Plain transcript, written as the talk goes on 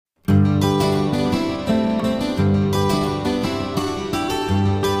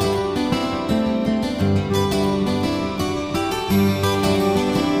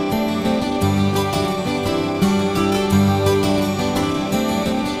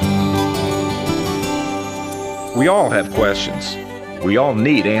We all have questions. We all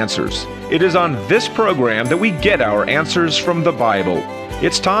need answers. It is on this program that we get our answers from the Bible.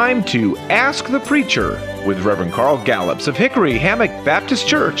 It's time to Ask the Preacher with Reverend Carl Gallups of Hickory Hammock Baptist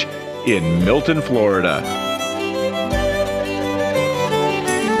Church in Milton, Florida.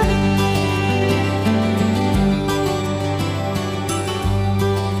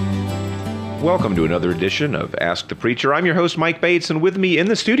 Welcome to another edition of Ask the Preacher. I'm your host, Mike Bates, and with me in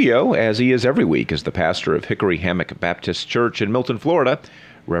the studio, as he is every week, is the pastor of Hickory Hammock Baptist Church in Milton, Florida,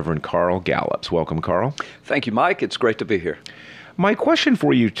 Reverend Carl Gallups. Welcome, Carl. Thank you, Mike. It's great to be here. My question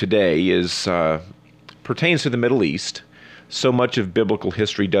for you today pertains to the Middle East. So much of biblical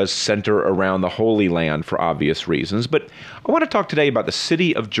history does center around the Holy Land for obvious reasons, but I want to talk today about the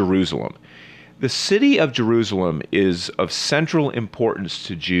city of Jerusalem. The city of Jerusalem is of central importance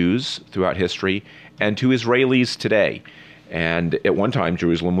to Jews throughout history and to Israelis today. And at one time,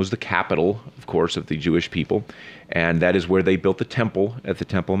 Jerusalem was the capital, of course, of the Jewish people, and that is where they built the temple at the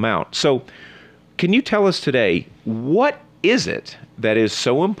Temple Mount. So, can you tell us today, what is it that is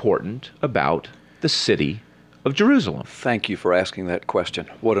so important about the city of Jerusalem? Thank you for asking that question.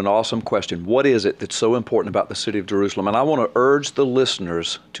 What an awesome question. What is it that's so important about the city of Jerusalem? And I want to urge the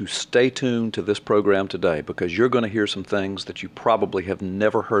listeners to stay tuned to this program today, because you're going to hear some things that you probably have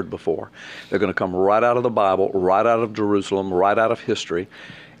never heard before. They're going to come right out of the Bible, right out of Jerusalem, right out of history.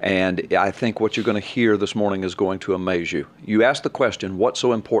 And I think what you're going to hear this morning is going to amaze you. You asked the question, what's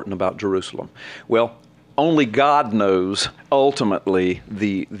so important about Jerusalem? Well, only God knows ultimately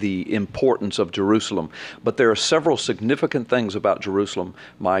the importance of Jerusalem. But there are several significant things about Jerusalem,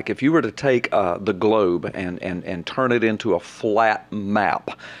 Mike. If you were to take the globe and turn it into a flat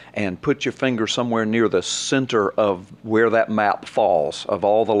map and put your finger somewhere near the center of where that map falls, of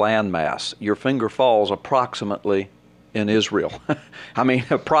all the landmass, your finger falls approximately in Israel. I mean,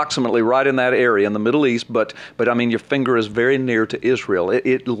 approximately right in that area in the Middle East, but I mean, your finger is very near to Israel.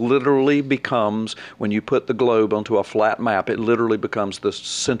 It literally becomes, when you put the globe onto a flat map, it literally becomes the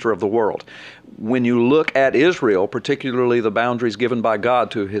center of the world. When you look at Israel, particularly the boundaries given by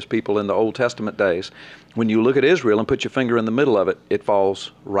God to His people in the Old Testament days, when you look at Israel and put your finger in the middle of it, it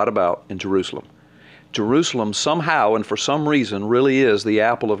falls right about in Jerusalem. Jerusalem somehow and for some reason really is the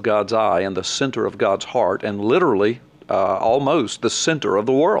apple of God's eye and the center of God's heart, and literally almost the center of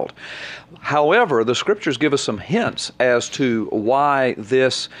the world. However, the scriptures give us some hints as to why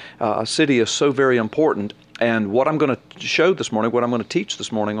this city is so very important. And what I'm going to show this morning, what I'm going to teach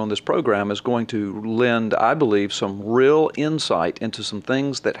this morning on this program is going to lend, I believe, some real insight into some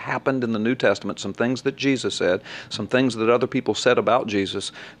things that happened in the New Testament, some things that Jesus said, some things that other people said about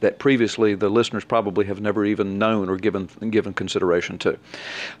Jesus that previously the listeners probably have never even known or given consideration to.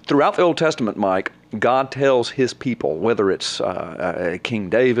 Throughout the Old Testament, Mike, God tells His people, whether it's King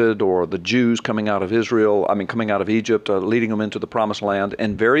David or the Jews coming out of Egypt, leading them into the Promised Land,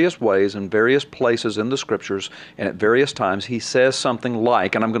 in various ways, in various places in the Scriptures, and at various times, He says something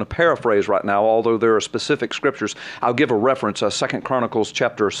like, and I'm going to paraphrase right now, although there are specific Scriptures. I'll give a reference, 2 Chronicles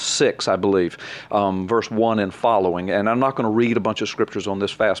chapter 6, I believe, verse 1 and following. And I'm not going to read a bunch of Scriptures on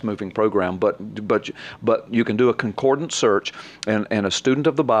this fast-moving program, but you can do a concordant search, and a student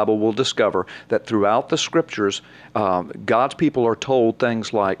of the Bible will discover that throughout the Scriptures, God's people are told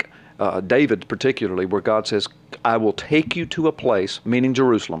things like, David particularly, where God says, I will take you to a place, meaning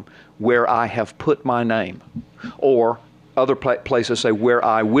Jerusalem, where I have put my name. Or other places say, where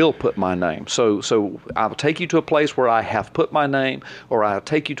I will put my name. So I will take you to a place where I have put my name, or I'll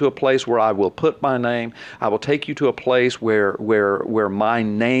take you to a place where I will put my name. I will take you to a place where my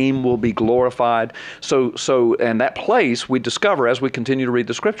name will be glorified. And that place, we discover as we continue to read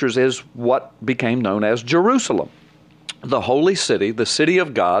the Scriptures, is what became known as Jerusalem. The holy city, the city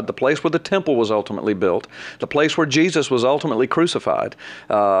of God, the place where the temple was ultimately built, the place where Jesus was ultimately crucified,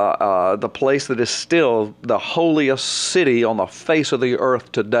 the place that is still the holiest city on the face of the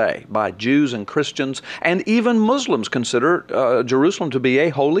earth today by Jews and Christians, and even Muslims consider Jerusalem to be a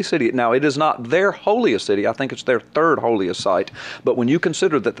holy city. Now, it is not their holiest city. I think it's their third holiest site. But when you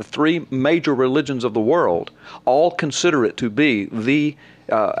consider that the three major religions of the world all consider it to be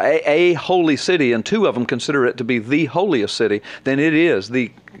a holy city, and two of them consider it to be the holiest city, then it is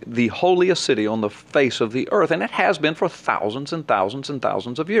the holiest city on the face of the earth, and it has been for thousands and thousands and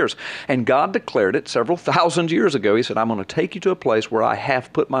thousands of years. And God declared it several thousand years ago. He said, I'm going to take you to a place where I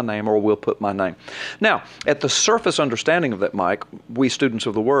have put my name or will put my name. Now, at the surface understanding of that, Mike, we students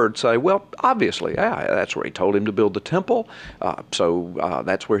of the Word say, well, obviously, that's where He told him to build the temple, so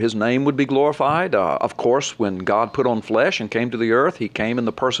that's where His name would be glorified. Of course, when God put on flesh and came to the earth, He came in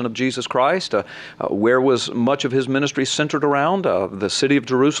the person of Jesus Christ. Where was much of His ministry centered around? The city of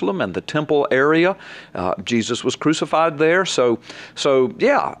Jerusalem. Jerusalem and the temple area. Jesus was crucified there.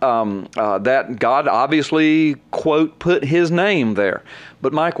 That God obviously, quote, put his name there.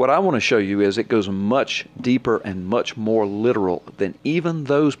 But Mike, what I want to show you is it goes much deeper and much more literal than even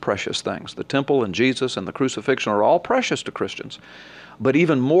those precious things. The temple and Jesus and the crucifixion are all precious to Christians. But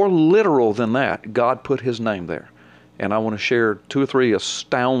even more literal than that, God put his name there. And I want to share 2 or 3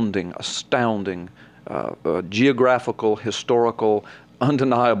 astounding geographical, historical,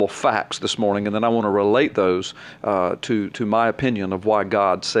 undeniable facts this morning, and then I want to relate those to my opinion of why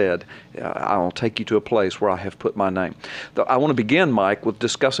God said, I'll take you to a place where I have put my name. I want to begin, Mike, with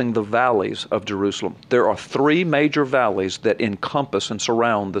discussing the valleys of Jerusalem. There are 3 major valleys that encompass and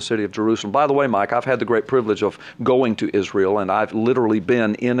surround the city of Jerusalem. By the way, Mike, I've had the great privilege of going to Israel, and I've literally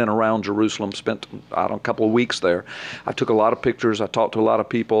been in and around Jerusalem, spent, a couple of weeks there. I took a lot of pictures, I talked to a lot of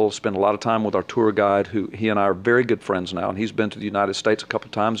people, spent a lot of time with our tour guide, who he and I are very good friends now, and he's been to the United States a couple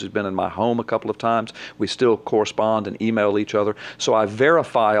of times. He's been in my home a couple of times. We still correspond and email each other. So I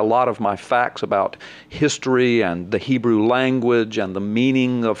verify a lot of my facts about history and the Hebrew language and the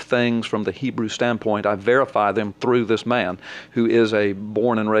meaning of things from the Hebrew standpoint. I verify them through this man who is a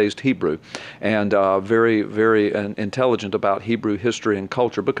born and raised Hebrew and very, very intelligent about Hebrew history and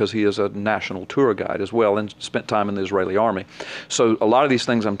culture because he is a national tour guide as well and spent time in the Israeli army. So a lot of these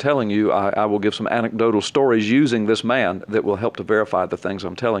things I'm telling you, I will give some anecdotal stories using this man that will help to verify the things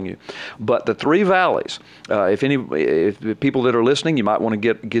I'm telling you. But the 3 valleys, if people that are listening, you might want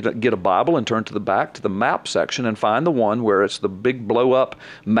to get a Bible and turn to the back to the map section and find the one where it's the big blow up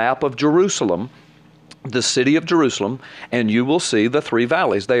map of Jerusalem, the city of Jerusalem, and you will see the 3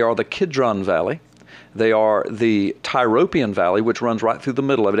 valleys. They are the Kidron Valley. They are the Tyropoeon Valley, which runs right through the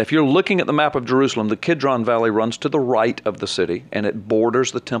middle of it. If you're looking at the map of Jerusalem, the Kidron Valley runs to the right of the city, and it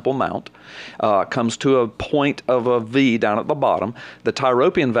borders the Temple Mount, comes to a point of a V down at the bottom. The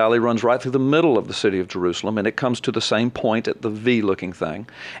Tyropoeon Valley runs right through the middle of the city of Jerusalem, and it comes to the same point at the V-looking thing.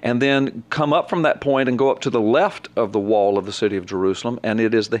 And then come up from that point and go up to the left of the wall of the city of Jerusalem, and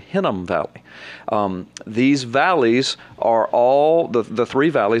it is the Hinnom Valley. These valleys are all the 3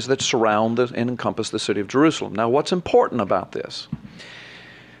 valleys that surround and encompass the city of Jerusalem. Now, what's important about this?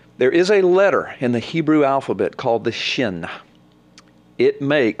 There is a letter in the Hebrew alphabet called the Shin. It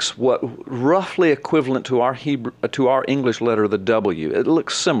makes what roughly equivalent to our English letter, the W. It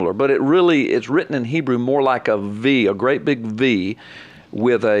looks similar, but it's written in Hebrew more like a V, a great big V,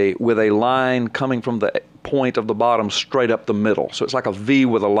 with a line coming from the point of the bottom straight up the middle. So it's like a V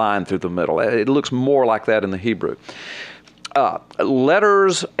with a line through the middle. It looks more like that in the Hebrew.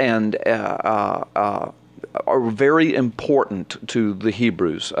 Letters and are very important to the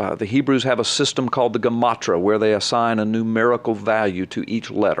Hebrews. The Hebrews have a system called the Gematria, where they assign a numerical value to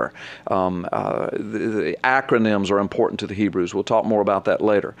each letter. The acronyms are important to the Hebrews. We'll talk more about that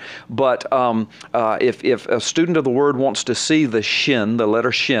later. But if a student of the Word wants to see the Shin, the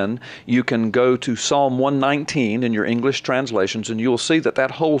letter Shin, you can go to Psalm 119 in your English translations, and you'll see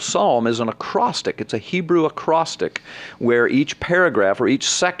that whole psalm is an acrostic. It's a Hebrew acrostic, where each paragraph or each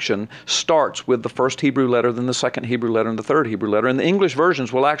section starts with the first Hebrew letter, then the second Hebrew letter, and the third Hebrew letter. And the English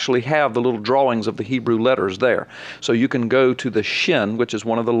versions will actually have the little drawings of the Hebrew letters there. So you can go to the Shin, which is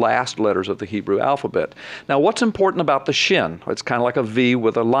one of the last letters of the Hebrew alphabet. Now, what's important about the Shin, it's kind of like a V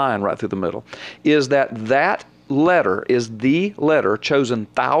with a line right through the middle, is that letter is the letter chosen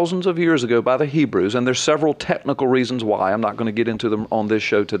thousands of years ago by the Hebrews, and there's several technical reasons why. I'm not going to get into them on this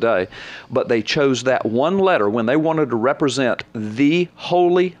show today, but they chose that one letter when they wanted to represent the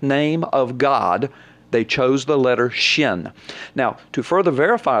holy name of God. They chose the letter Shin. Now, to further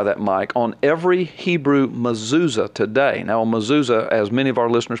verify that, Mike, on every Hebrew mezuzah today, now a mezuzah, as many of our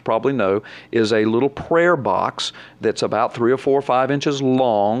listeners probably know, is a little prayer box that's about 3 or 4 or 5 inches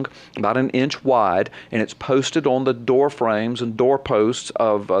long, about an inch wide, and it's posted on the door frames and doorposts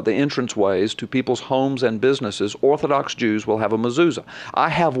of the entranceways to people's homes and businesses. Orthodox Jews will have a mezuzah. I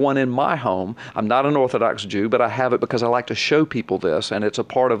have one in my home. I'm not an Orthodox Jew, but I have it because I like to show people this, and it's a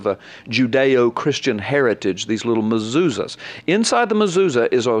part of the Judeo-Christian heritage, these little mezuzahs. Inside the mezuzah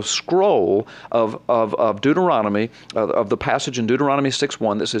is a scroll of Deuteronomy, of the passage in Deuteronomy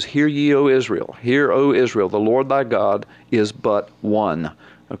 6:1 that says, "Hear ye, O Israel, hear, O Israel, the Lord thy God is but one."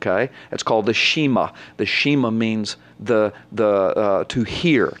 Okay? It's called the Shema. The Shema means to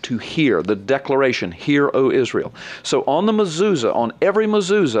hear, the declaration, "Hear, O Israel." So on the mezuzah, on every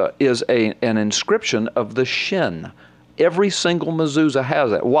mezuzah is an inscription of the Shin. Every single mezuzah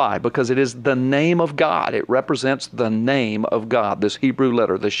has it. Why? Because it is the name of God. It represents the name of God, this Hebrew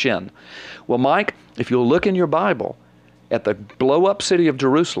letter, the Shin. Well, Mike, if you'll look in your Bible at the blow-up city of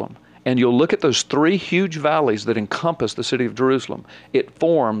Jerusalem and you'll look at those three huge valleys that encompass the city of Jerusalem, it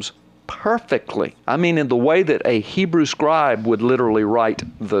forms perfectly. I mean, in the way that a Hebrew scribe would literally write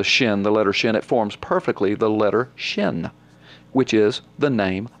the shin, the letter shin, it forms perfectly the letter shin, which is the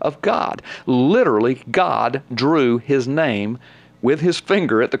name of God. Literally, God drew his name with his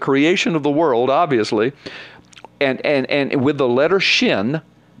finger at the creation of the world, obviously, and with the letter shin.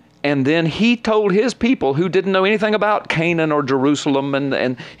 And then he told his people who didn't know anything about Canaan or Jerusalem,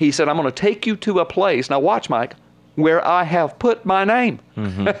 and he said, I'm going to take you to a place, now watch, Mike, where I have put my name.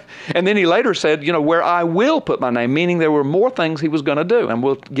 Mm-hmm. And then he later said, where I will put my name, meaning there were more things he was going to do. And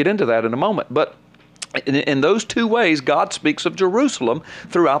we'll get into that in a moment. But in those two ways, God speaks of Jerusalem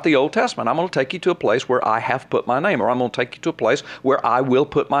throughout the Old Testament. I'm going to take you to a place where I have put my name, or I'm going to take you to a place where I will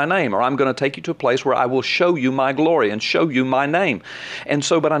put my name, or I'm going to take you to a place where I will show you my glory and show you my name. And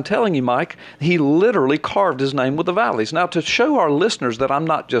so, but I'm telling you, Mike, he literally carved his name with the valleys. Now, to show our listeners that I'm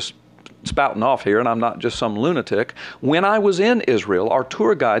not just spouting off here and I'm not just some lunatic, when I was in Israel, our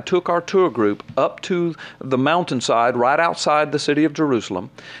tour guide took our tour group up to the mountainside right outside the city of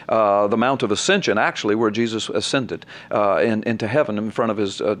Jerusalem, the Mount of Ascension, actually, where Jesus ascended into heaven in front of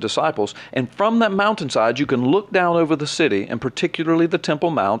his disciples. And from that mountainside, you can look down over the city, and particularly the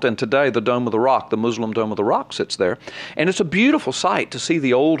Temple Mount, and today the Dome of the Rock, the Muslim Dome of the Rock sits there. And it's a beautiful sight to see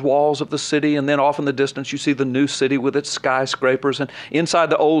the old walls of the city, and then off in the distance you see the new city with its skyscrapers, and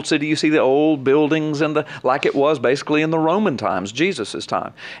inside the old city you see the old buildings and like it was basically in the Roman times, Jesus'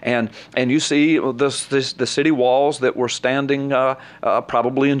 time, and you see the city walls that were standing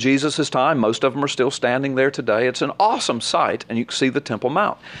probably in Jesus' time. Most of them are still standing there today. It's an awesome sight, and you can see the Temple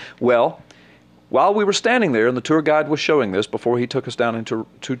Mount. Well, while we were standing there, and the tour guide was showing this before he took us down into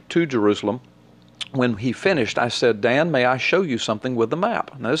to Jerusalem, when he finished, I said, Dan, may I show you something with the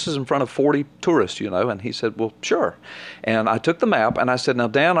map? Now, this is in front of 40 tourists, and he said, well, sure. And I took the map, and I said, now,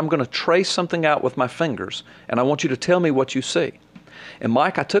 Dan, I'm going to trace something out with my fingers, and I want you to tell me what you see. And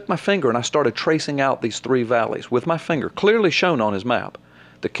Mike, I took my finger, and I started tracing out these three valleys with my finger, clearly shown on his map.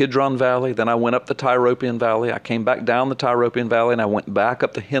 The Kidron Valley, then I went up the Tyropoeon Valley, I came back down the Tyropoeon Valley, and I went back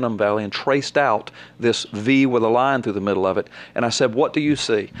up the Hinnom Valley and traced out this V with a line through the middle of it. And I said, what do you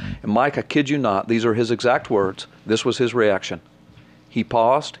see? And Mike, I kid you not, these are his exact words. This was his reaction. He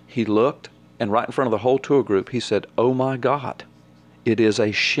paused, he looked, and right in front of the whole tour group, he said, oh my God, it is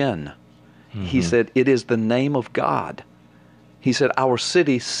a shin. Mm-hmm. He said, it is the name of God. He said, our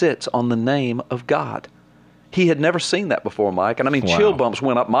city sits on the name of God. He had never seen that before, Mike. And I mean, wow. Chill bumps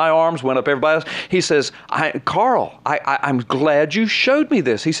went up. My arms went up, everybody else. He says, Carl, I'm glad you showed me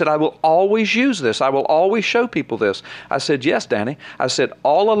this. He said, I will always use this. I will always show people this. I said, yes, Danny. I said,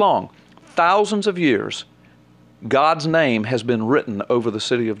 all along, thousands of years, God's name has been written over the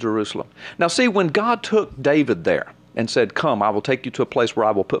city of Jerusalem. Now, see, when God took David there and said, come, I will take you to a place where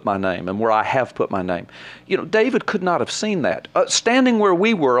I will put my name and where I have put my name. David could not have seen that. Standing where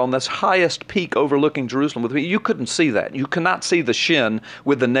we were on this highest peak overlooking Jerusalem with me, you couldn't see that. You cannot see the shin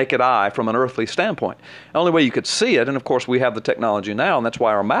with the naked eye from an earthly standpoint. The only way you could see it, and of course we have the technology now, and that's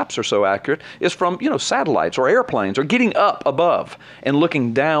why our maps are so accurate, is from, satellites or airplanes or getting up above and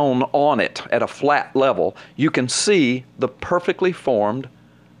looking down on it at a flat level. You can see the perfectly formed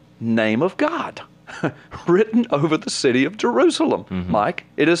name of God written over the city of Jerusalem, mm-hmm. Mike.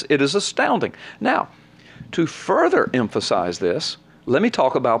 It is astounding. Now, to further emphasize this, let me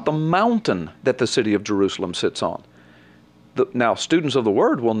talk about the mountain that the city of Jerusalem sits on. Now, students of the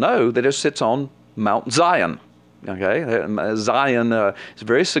Word will know that it sits on Mount Zion. Okay, Zion is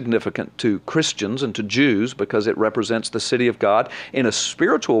very significant to Christians and to Jews because it represents the city of God. In a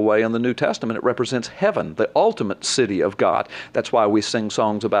spiritual way in the New Testament, it represents heaven, the ultimate city of God. That's why we sing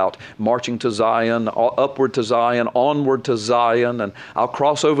songs about marching to Zion, upward to Zion, onward to Zion, and I'll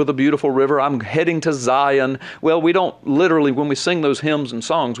cross over the beautiful river, I'm heading to Zion. Well, we don't literally, when we sing those hymns and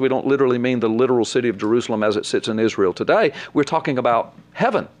songs, we don't literally mean the literal city of Jerusalem as it sits in Israel today. We're talking about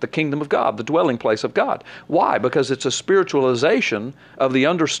heaven, the kingdom of God, the dwelling place of God. Why? Because it's a spiritualization of the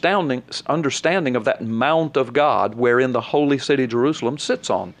understanding of that mount of God wherein the holy city Jerusalem sits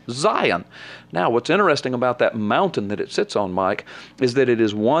on, Zion. Now, what's interesting about that mountain that it sits on, Mike, is that it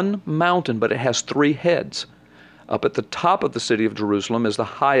is one mountain, but it has three heads. Up at the top of the city of Jerusalem is the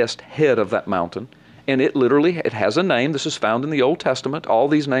highest head of that mountain. And it has a name. This is found in the Old Testament. All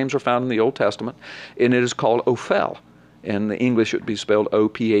these names are found in the Old Testament. And it is called Ophel. In the English, it would be spelled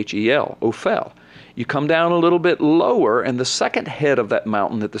O-P-H-E-L, Ophel. You come down a little bit lower, and the second head of that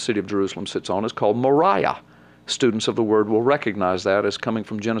mountain that the city of Jerusalem sits on is called Moriah. Students of the Word will recognize that as coming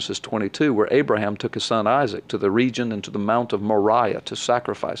from Genesis 22, where Abraham took his son Isaac to the region and to the Mount of Moriah to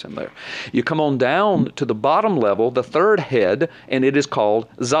sacrifice him there. You come on down to the bottom level, the third head, and it is called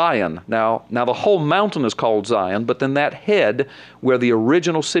Zion. Now the whole mountain is called Zion, but then that head where the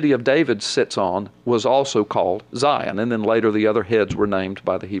original city of David sits on was also called Zion. And then later the other heads were named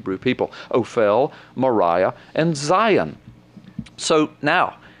by the Hebrew people: Ophel, Moriah, and Zion. So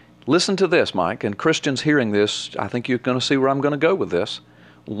now, listen to this, Mike, and Christians hearing this, I think you're going to see where I'm going to go with this.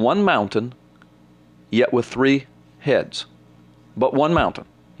 One mountain, yet with three heads. But one mountain.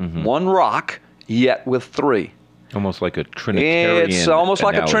 Mm-hmm. One rock, yet with three. Almost like a Trinitarian It's almost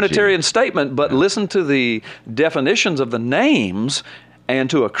like a analogy. Trinitarian statement, but listen to the definitions of the names, and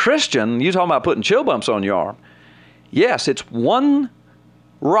to a Christian, you talking about putting chill bumps on your arm. Yes, it's one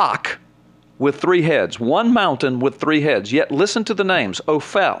rock with three heads, one mountain with three heads. Yet listen to the names.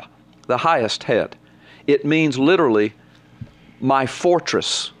 Ophel, the highest head. It means literally my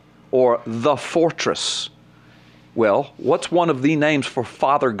fortress or the fortress. Well, what's one of the names for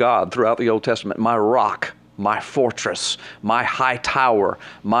Father God throughout the Old Testament? My rock, my fortress, my high tower,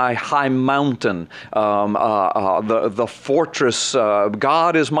 my high mountain, the fortress.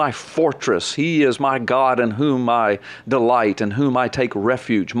 God is my fortress. He is my God in whom I delight, in whom I take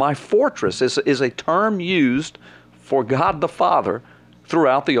refuge. My fortress is a term used for God the Father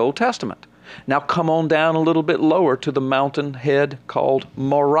throughout the Old Testament. Now come on down a little bit lower to the mountain head called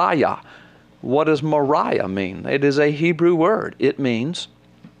Moriah. What does Moriah mean? It is a Hebrew word. It means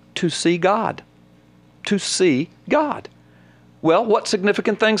to see God. To see God. Well, what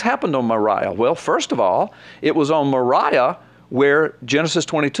significant things happened on Moriah? Well, first of all, it was on Moriah where Genesis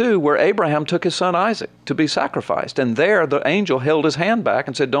 22, where Abraham took his son Isaac to be sacrificed. And there the angel held his hand back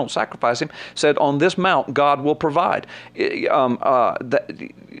and said, don't sacrifice him. Said, on this mount God will provide.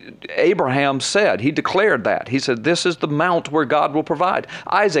 Abraham said, he declared that. He said, this is the mount where God will provide.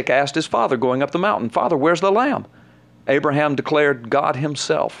 Isaac asked his father going up the mountain, Father, where's the lamb? Abraham declared, God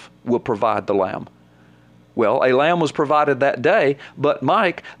himself will provide the lamb. Well, a lamb was provided that day, but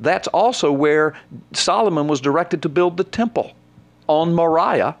Mike, that's also where Solomon was directed to build the temple on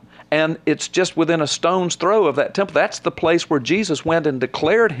Moriah, and it's just within a stone's throw of that temple. That's the place where Jesus went and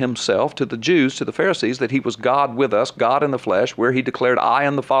declared himself to the Jews, to the Pharisees, that he was God with us, God in the flesh, where he declared, I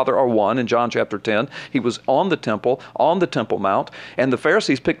and the Father are one in John chapter 10. He was on the Temple Mount, and the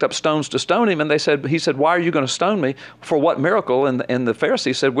Pharisees picked up stones to stone him, and he said, why are you going to stone me? For what miracle? And the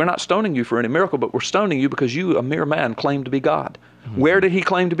Pharisees said, we're not stoning you for any miracle, but we're stoning you because you, a mere man, claim to be God. Mm-hmm. Where did he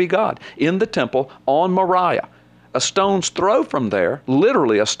claim to be God? In the temple on Moriah. A stone's throw from there,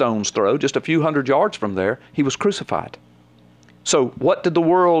 literally a stone's throw, just a few hundred yards from there, he was crucified. So what did the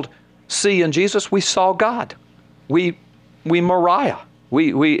world see in Jesus? We saw God. We Moriah.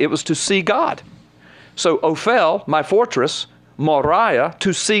 It was to see God. So Ophel, my fortress, Moriah,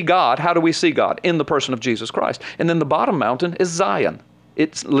 to see God. How do we see God? In the person of Jesus Christ. And then the bottom mountain is Zion.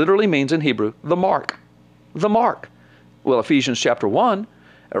 It literally means in Hebrew, the mark. The mark. Well, Ephesians chapter 1,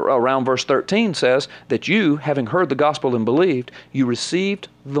 around verse 13 says that you, having heard the gospel and believed, you received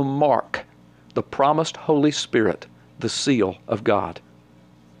the mark, the promised Holy Spirit, the seal of God.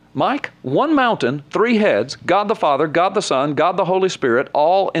 Mike, one mountain, three heads, God the Father, God the Son, God the Holy Spirit,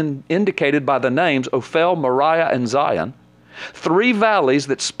 all indicated by the names Ophel, Moriah, and Zion. Three valleys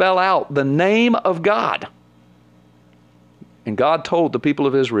that spell out the name of God. And God told the people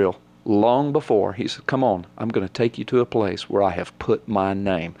of Israel, long before, he said, come on, I'm going to take you to a place where I have put my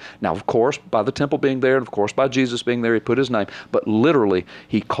name. Now, of course, by the temple being there, and of course, by Jesus being there, he put his name. But literally,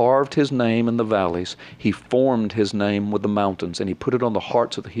 he carved his name in the valleys. He formed his name with the mountains, and he put it on the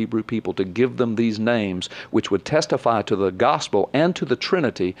hearts of the Hebrew people to give them these names, which would testify to the gospel and to the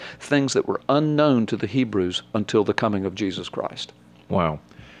Trinity, things that were unknown to the Hebrews until the coming of Jesus Christ. Wow.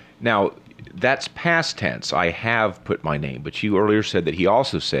 Now, that's past tense. I have put my name. But you earlier said that he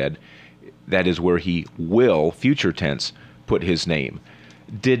also said that is where he will, future tense, put his name.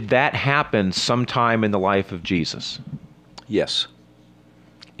 Did that happen sometime in the life of Jesus? Yes.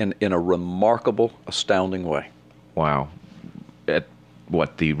 In a remarkable, astounding way. Wow. At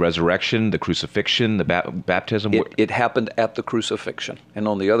what, the resurrection, the crucifixion, the baptism? It happened at the crucifixion. And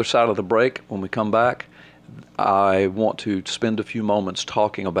on the other side of the break, when we come back, I want to spend a few moments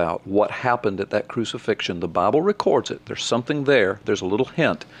talking about what happened at that crucifixion. The Bible records it. There's something there. There's a little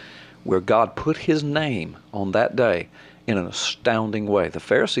hint where God put his name on that day in an astounding way. The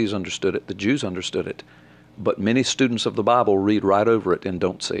Pharisees understood it. The Jews understood it. But many students of the Bible read right over it and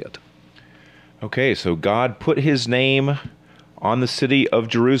don't see it. Okay, so God put his name on the city of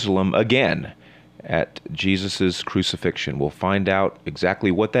Jerusalem again at Jesus' crucifixion. We'll find out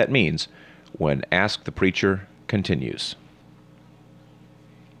exactly what that means when Ask the Preacher continues.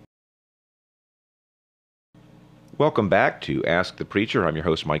 Welcome back to Ask the Preacher. I'm your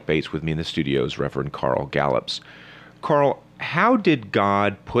host, Mike Bates. With me in the studio is Reverend Carl Gallups. Carl, how did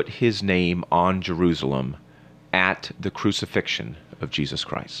God put his name on Jerusalem at the crucifixion of Jesus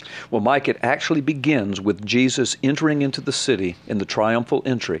Christ? Well, Mike, it actually begins with Jesus entering into the city in the triumphal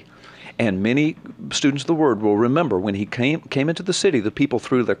entry. And many students of the Word will remember when he came into the city, the people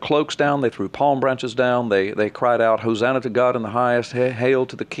threw their cloaks down, they threw palm branches down, they cried out, "Hosanna to God in the highest, hail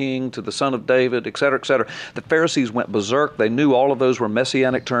to the King, to the Son of David," etc., etc. The Pharisees went berserk. They knew all of those were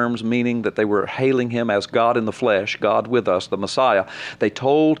messianic terms, meaning that they were hailing him as God in the flesh, God with us, the Messiah.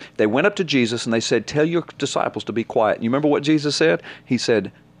 They went up to Jesus and they said, "Tell your disciples to be quiet." And you remember what Jesus said? He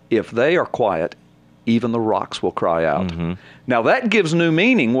said, "If they are quiet, even the rocks will cry out." Mm-hmm. Now that gives new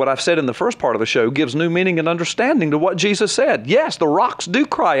meaning. What I've said in the first part of the show gives new meaning and understanding to what Jesus said. Yes, the rocks do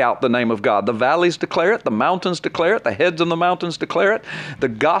cry out the name of God. The valleys declare it, the mountains declare it, the heads of the mountains declare it. The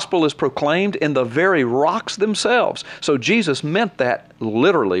gospel is proclaimed in the very rocks themselves. So Jesus meant that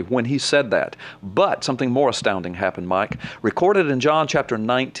literally when he said that. But something more astounding happened, Mike. Recorded in John chapter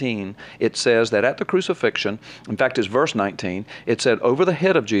 19, it says that at the crucifixion, in fact it's verse 19, it said over the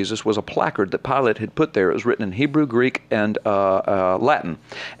head of Jesus was a placard that Pilate had put there. It was written in Hebrew, Greek, and Latin.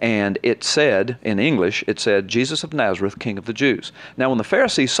 And it said, in English, it said, "Jesus of Nazareth, King of the Jews." Now when the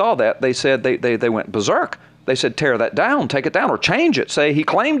Pharisees saw that, they said, they went berserk. They said, "Tear that down, take it down, or change it. Say he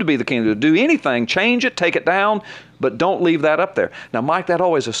claimed to be the king. Do anything, change it, take it down, but don't leave that up there." Now, Mike, that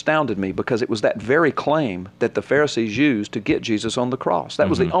always astounded me because it was that very claim that the Pharisees used to get Jesus on the cross. That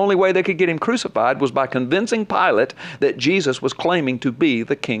was the only way they could get him crucified, was by convincing Pilate that Jesus was claiming to be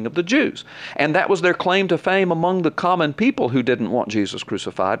the King of the Jews. And that was their claim to fame among the common people who didn't want Jesus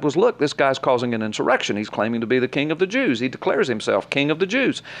crucified, was, look, this guy's causing an insurrection. He's claiming to be the King of the Jews. He declares himself King of the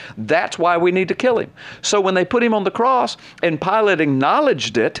Jews. That's why we need to kill him. So when they put him on the cross and Pilate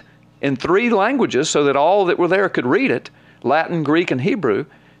acknowledged it in 3 languages so that all that were there could read it, Latin, Greek, and Hebrew,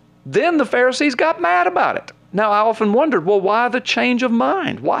 then the Pharisees got mad about it. Now, I often wondered, well, why the change of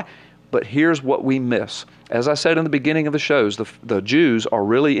mind? Why? But here's what we miss. As I said in the beginning of the shows, the Jews are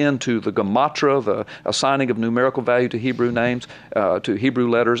really into the gematria, the assigning of numerical value to Hebrew names, to Hebrew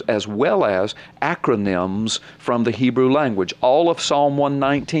letters, as well as acronyms from the Hebrew language. All of Psalm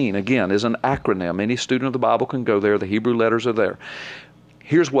 119, again, is an acronym. Any student of the Bible can go there. The Hebrew letters are there.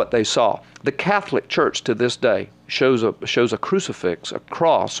 Here's what they saw. The Catholic Church to this day shows a crucifix, a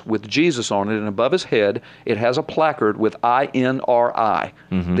cross with Jesus on it, and above his head it has a placard with INRI,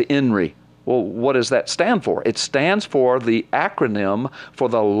 the INRI. Well, what does that stand for? It stands for the acronym for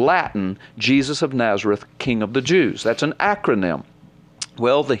the Latin Jesus of Nazareth, King of the Jews. That's an acronym.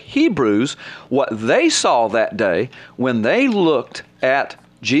 Well, the Hebrews, what they saw that day when they looked at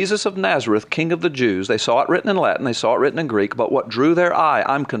Jesus of Nazareth, King of the Jews, they saw it written in Latin, they saw it written in Greek, but what drew their eye,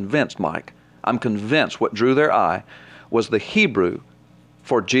 I'm convinced, Mike, I'm convinced what drew their eye was the Hebrew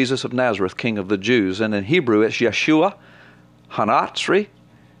for Jesus of Nazareth, King of the Jews. And in Hebrew, it's Yeshua Hanatsri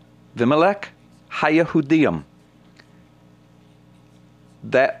Vimelech Hayehudim.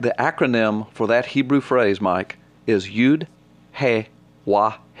 That the acronym for that Hebrew phrase, Mike, is Yud He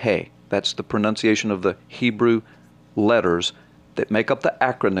Wah He. That's the pronunciation of the Hebrew letters that make up the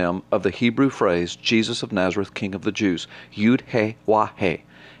acronym of the Hebrew phrase, Jesus of Nazareth, King of the Jews. Yud He Wah He.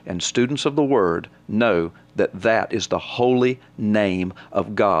 And students of the Word know that that is the holy name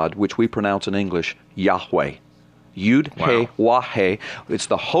of God, which we pronounce in English, Yahweh. Yud He Wah He. It's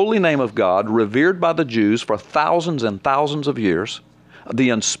the holy name of God, revered by the Jews for thousands and thousands of years. The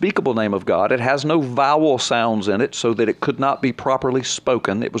unspeakable name of God. It has no vowel sounds in it so that it could not be properly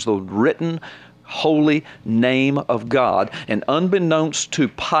spoken. It was the written holy name of God. And unbeknownst to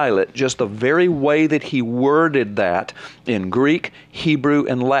Pilate, just the very way that he worded that in Greek, Hebrew,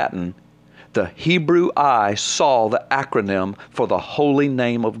 and Latin, the Hebrew eye saw the acronym for the holy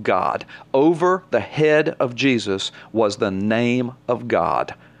name of God. Over the head of Jesus was the name of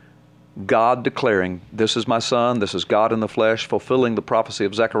God. God declaring, "This is my Son, this is God in the flesh," fulfilling the prophecy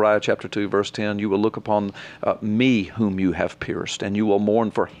of Zechariah chapter 2, verse 10, "You will look upon me whom you have pierced, and you will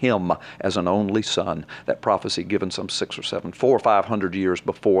mourn for him as an only son." That prophecy given some 400 or 500 years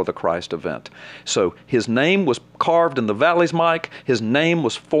before the Christ event. So his name was carved in the valleys, Mike. His name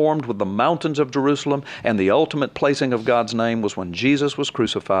was formed with the mountains of Jerusalem, and the ultimate placing of God's name was when Jesus was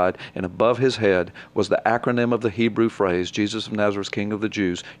crucified, and above his head was the acronym of the Hebrew phrase, Jesus of Nazareth, King of the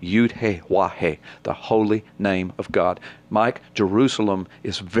Jews, Yud Yahweh, the holy name of God. Mike, Jerusalem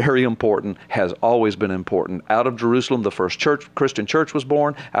is very important, has always been important. Out of Jerusalem, the first Christian church was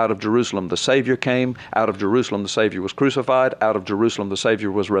born. Out of Jerusalem, the Savior came. Out of Jerusalem, the Savior was crucified. Out of Jerusalem, the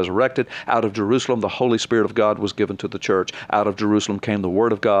Savior was resurrected. Out of Jerusalem, the Holy Spirit of God was given to the church. Out of Jerusalem came the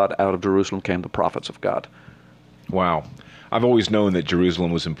Word of God. Out of Jerusalem came the prophets of God. Wow. I've always known that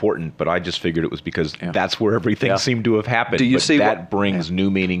Jerusalem was important, but I just figured it was because that's where everything seemed to have happened. Do you but see that brings new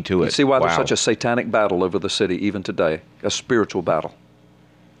meaning to it. You see why there's Wow. such a satanic battle over the city even today, a spiritual battle.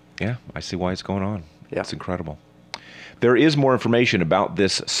 Yeah, I see why it's going on. Yeah. It's incredible. There is more information about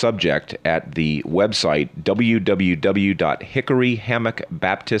this subject at the website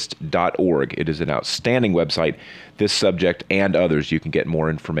www.hickoryhammockbaptist.org. It is an outstanding website. This subject and others, you can get more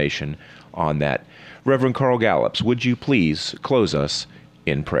information on that. Reverend Carl Gallups, would you please close us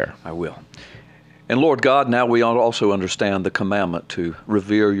in prayer? I will. And Lord God, now we also understand the commandment to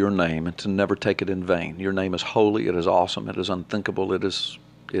revere your name and to never take it in vain. Your name is holy, it is awesome, it is unthinkable, it is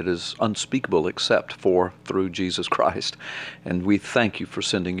unspeakable except for through Jesus Christ. And we thank you for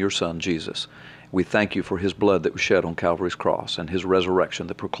sending your Son, Jesus. We thank you for his blood that was shed on Calvary's cross and his resurrection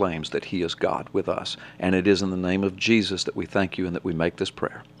that proclaims that he is God with us. And it is in the name of Jesus that we thank you and that we make this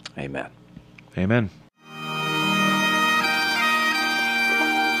prayer. Amen. Amen.